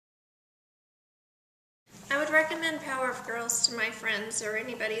I would recommend Power of Girls to my friends or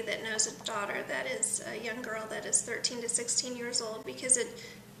anybody that knows a daughter that is a young girl that is 13 to 16 years old, because it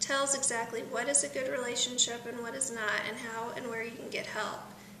tells exactly what is a good relationship and what is not, and how and where you can get help.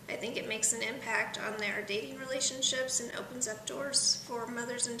 I think it makes an impact on their dating relationships and opens up doors for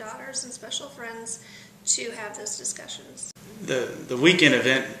mothers and daughters and special friends to have those discussions. The weekend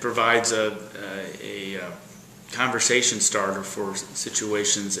event provides a conversation starter for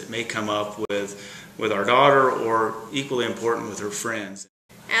situations that may come up with our daughter, or equally important, with her friends.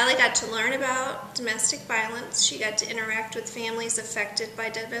 Allie got to learn about domestic violence. She got to interact with families affected by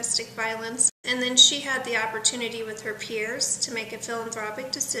domestic violence. And then she had the opportunity with her peers to make a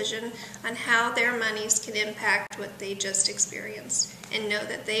philanthropic decision on how their monies can impact what they just experienced, and know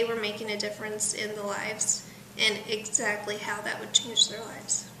that they were making a difference in the lives and exactly how that would change their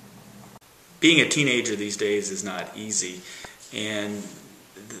lives. Being a teenager these days is not easy, and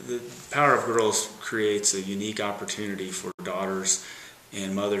the Power of Girls creates a unique opportunity for daughters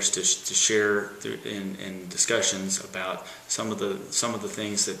and mothers to share in discussions about some of the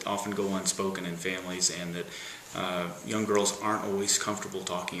things that often go unspoken in families, and that young girls aren't always comfortable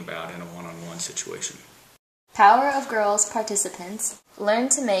talking about in a one-on-one situation. Power of Girls participants learn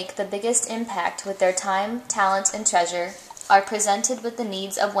to make the biggest impact with their time, talent, and treasure, are presented with the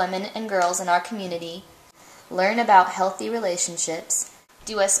needs of women and girls in our community, learn about healthy relationships,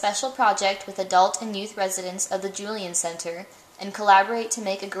 do a special project with adult and youth residents of the Julian Center, and collaborate to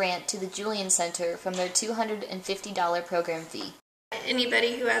make a grant to the Julian Center from their $250 program fee.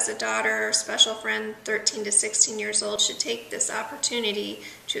 Anybody who has a daughter or special friend 13 to 16 years old should take this opportunity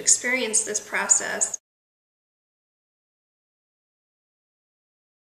to experience this process.